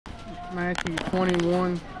Matthew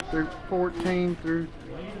 21 through 14 through,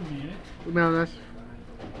 no, that's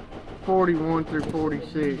 41 through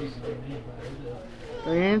 46.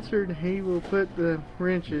 They answered, "He will put the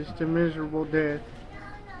wretches to miserable death,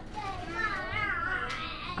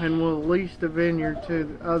 and will lease the vineyard to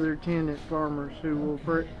the other tenant farmers who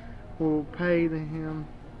will pay him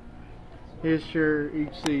his share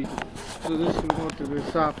each season." So this is what the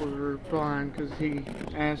disciples were replying, because he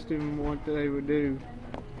asked them what they would do.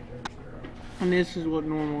 And this is what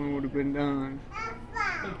normally would have been done.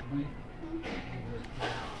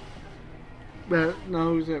 But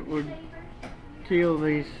those that would kill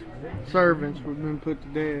these servants would have been put to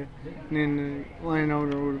death, and then the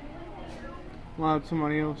landowner would have allowed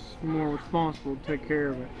somebody else more responsible to take care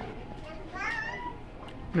of it.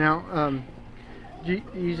 Now,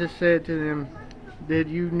 Jesus said to them, "Did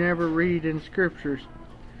you never read in Scriptures,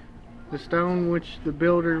 the stone which the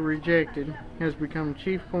builder rejected has become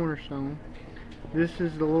chief cornerstone? This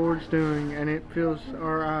is the Lord's doing, and it fills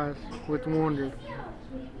our eyes with wonder."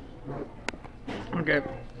 Okay,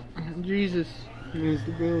 Jesus is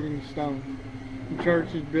the building stone. The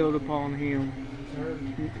church is built upon Him.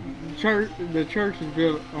 The church is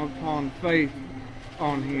built upon faith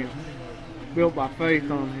on Him, built by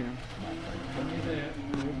faith on Him.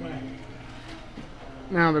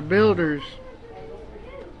 Now the builders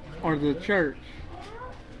are the church.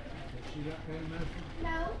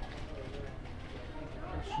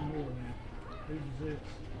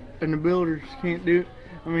 And the builders can't do,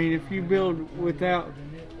 I mean, if you build without,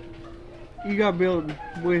 you gotta build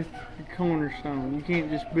with the cornerstone. You can't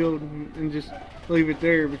just build and just leave it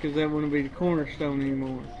there, because that wouldn't be the cornerstone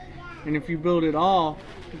anymore. And if you build it off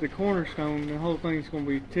the cornerstone, the whole thing's gonna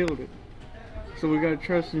be tilted. So we gotta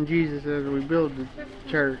trust in Jesus as we build the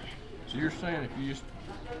church. So you're saying if you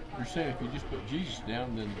just put Jesus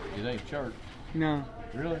down, then it ain't church? No.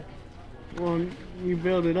 Really? Well, you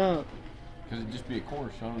build it up. Because it'd just be a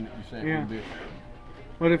cornerstone that you're saying Yeah. would be.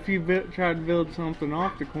 But if you try to build something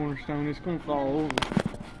off the cornerstone, it's going to fall over.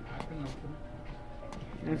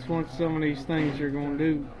 That's what some of these things are going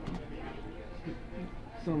to do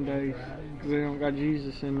some days, because they don't got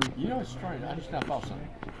Jesus in them. You know, it's strange. I just now thought something.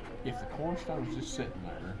 If the cornerstone's just sitting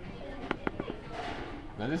there,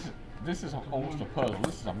 now this is almost a puzzle.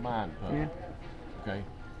 This is a mind puzzle. Yeah. Okay.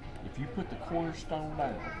 If you put the cornerstone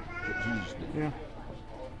down, that Jesus did. Yeah.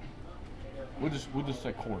 We'll just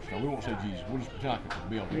say cornerstone. We won't say Jesus. We'll just pretend like it's a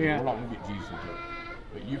building. Yeah. We're not going to get Jesus into it.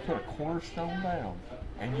 But you put a cornerstone down,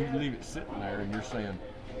 and you leave it sitting there, and you're saying,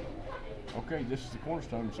 okay, this is the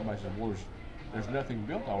cornerstone. And somebody says, well, there's nothing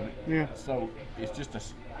built on it. Yeah. So it's just a.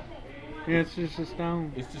 Yeah, it's just a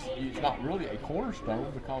stone. It's not really a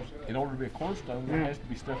cornerstone, because in order to be a cornerstone, there has to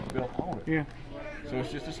be stuff built on it. Yeah. So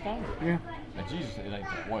it's just a stone. Yeah. Now Jesus, it ain't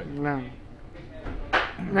that way. No.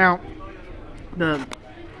 Now,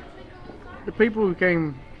 the people who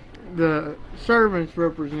came, the servants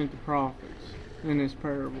represent the prophets in this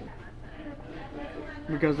parable,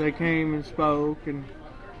 because they came and spoke, and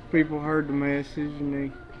people heard the message,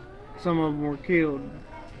 and some of them were killed,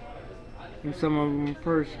 and some of them were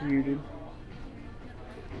persecuted.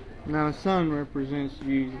 Now the Son represents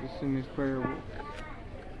Jesus in this parable.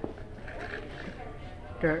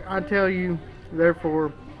 Okay, I tell you,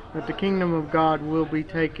 therefore, that the kingdom of God will be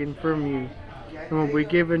taken from you, and will be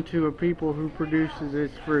given to a people who produces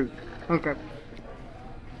its fruit. Okay.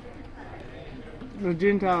 The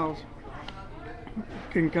Gentiles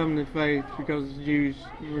can come to faith because the Jews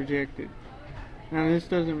rejected. Now this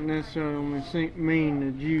doesn't necessarily mean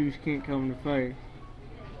the Jews can't come to faith.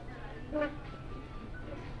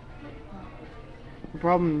 The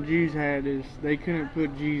problem the Jews had is they couldn't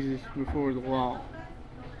put Jesus before the law.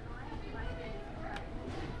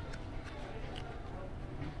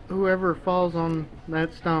 Whoever falls on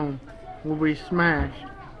that stone will be smashed.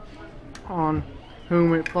 On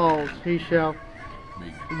whom it falls, he shall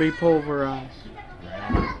be pulverized.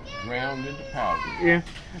 Ground into powder. Yeah,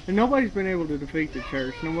 and nobody's been able to defeat the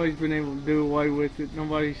church. Nobody's been able to do away with it.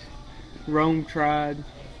 Rome tried,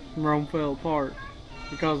 and Rome fell apart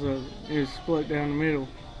because it was split down the middle.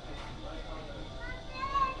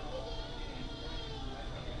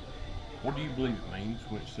 What do you believe it means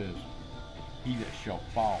when it says, "He that shall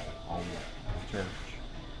fall on the church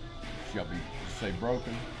shall be," say,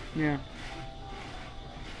 broken? Yeah.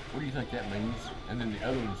 What do you think that means? And then the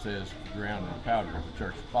other one says, ground and powder if the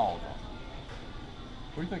church falls on it.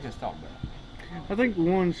 What do you think that's talking about? I think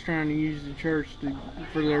one's trying to use the church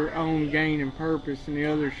for their own gain and purpose, and the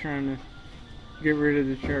other's trying to get rid of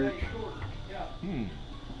the church. I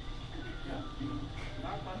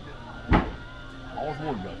was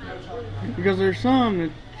worried about that. Because there's some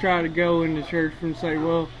that try to go into church and say,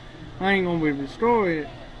 well, I ain't gonna be able to destroy it,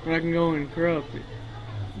 but I can go and corrupt it.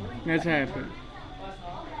 That's happened.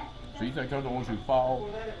 So you think they're the ones who fall?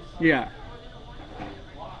 Yeah.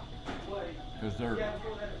 Because they're,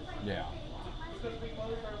 yeah.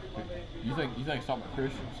 You think it's talking about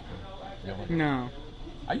Christians? Really? No.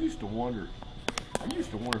 I used to wonder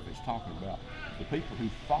if it's talking about the people who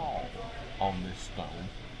fall on this stone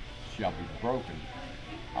shall be broken.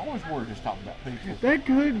 I always wondered if it's talking about people. That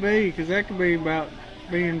could be, because that could be about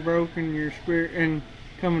being broken, your spirit, and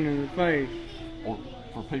coming to the faith. Or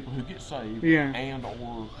for people who get saved, Yeah. and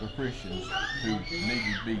or the Christians who need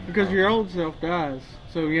to be Because broken. your old self dies.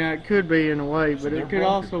 So yeah, it could be in a way, So but they're it could broken.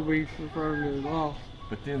 also be referring to the lost.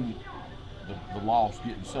 But then the lost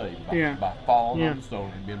getting saved by, Yeah. by falling Yeah. on the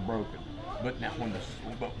stone and being broken. But now when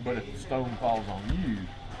but if the stone falls on you,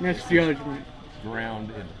 That's it's just judgment. ground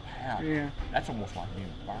into powder. Yeah. That's almost like being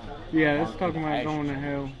burned. Yeah, it's Burnt talking to about ashes going to almost.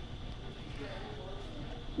 hell.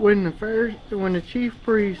 When the chief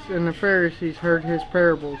priests and the Pharisees heard his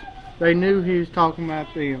parables, they knew he was talking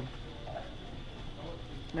about them.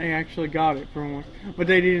 They actually got it from us, but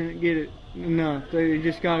they didn't get it enough. They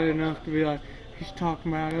just got it enough to be like, he's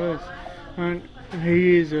talking about us. And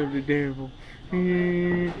he is of the devil.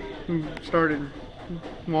 And started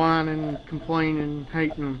whining, complaining,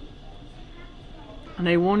 hating him. And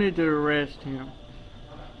they wanted to arrest him.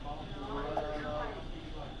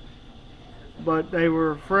 But they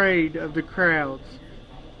were afraid of the crowds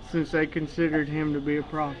since they considered him to be a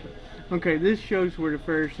prophet. Okay, this shows where the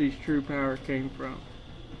Pharisees' true power came from.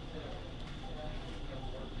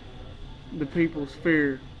 The people's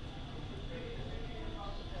fear.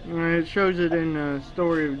 And it shows it in the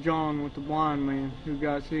story of John with the blind man who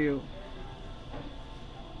got healed.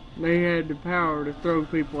 They had the power to throw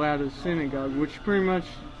people out of the synagogue, which pretty much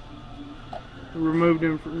removed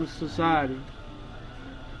them from society.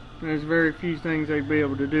 There's very few things they'd be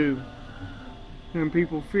able to do. And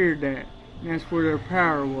people feared that. That's where their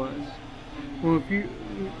power was. Well,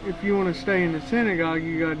 if you want to stay in the synagogue,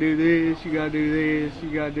 you gotta do this, you gotta do this, you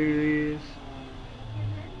gotta do this.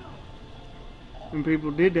 And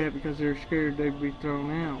people did that because they were scared they'd be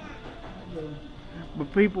thrown out.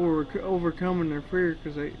 But people were overcoming their fear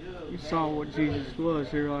because they saw what Jesus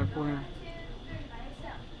was. They were like, well.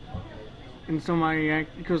 And somebody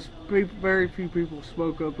because very few people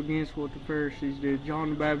spoke up against what the Pharisees did. John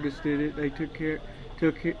the Baptist did it.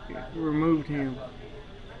 They removed him.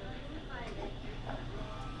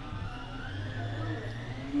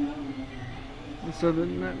 And so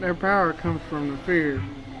their power comes from the fear.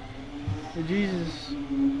 But Jesus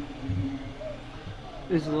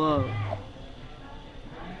is love.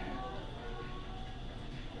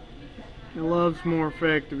 And love's more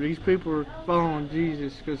effective. These people are following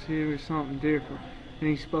Jesus because he was something different. And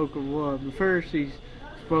he spoke of love. The Pharisees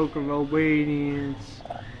spoke of obedience,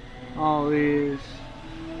 all this.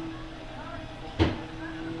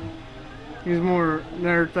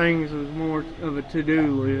 Their things was more of a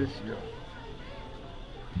to-do list. Yeah.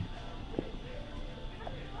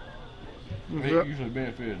 So, It usually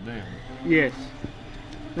benefited them. yes.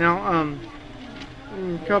 Now,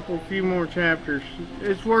 a few more chapters.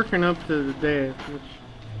 It's working up to the death, which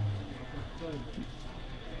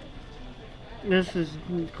this is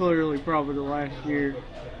clearly probably the last year.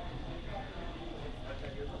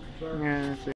 Yeah, that's it.